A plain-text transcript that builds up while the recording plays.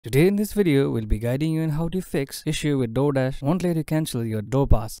Today in this video, we'll be guiding you on how to fix issue with DoorDash won't let you cancel your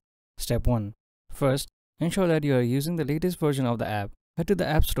DoorPass. Step 1. First, ensure that you are using the latest version of the app. Head to the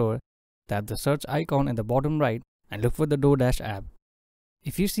App Store, tap the search icon in the bottom right and look for the DoorDash app.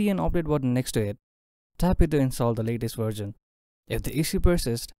 If you see an update button next to it, tap it to install the latest version. If the issue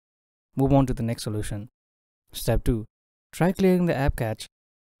persists, move on to the next solution. Step 2. Try clearing the app cache.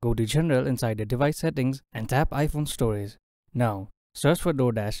 Go to General inside the device settings and tap iPhone storage. Now, search for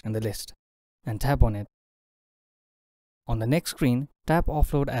DoorDash in the list and tap on it. On the next screen, tap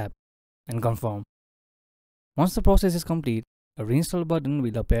Offload App and confirm. Once the process is complete, a reinstall button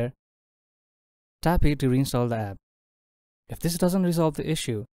will appear. Tap it to reinstall the app. If this doesn't resolve the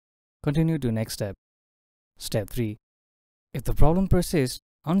issue, continue to next step. Step 3. If the problem persists,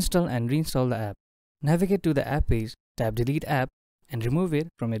 uninstall and reinstall the app. Navigate to the app page, tap Delete App and remove it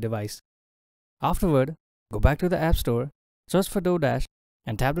from your device. Afterward, go back to the App Store, search for DoorDash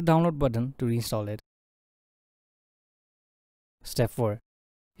and tap the download button to reinstall it. Step 4.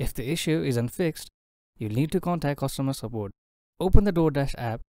 If the issue is unfixed, you'll need to contact customer support. Open the DoorDash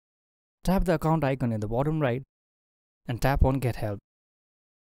app, tap the account icon in the bottom right and tap on Get Help.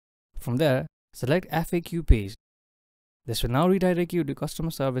 From there, select FAQ page. This will now redirect you to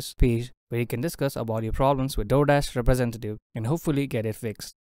customer service page where you can discuss about your problems with DoorDash representative and hopefully get it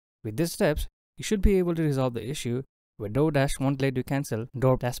fixed. With these steps, you should be able to resolve the issue where DoorDash won't let you cancel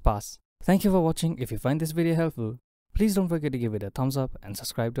DashPass. Thank you for watching. If you find this video helpful, please don't forget to give it a thumbs up and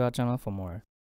subscribe to our channel for more.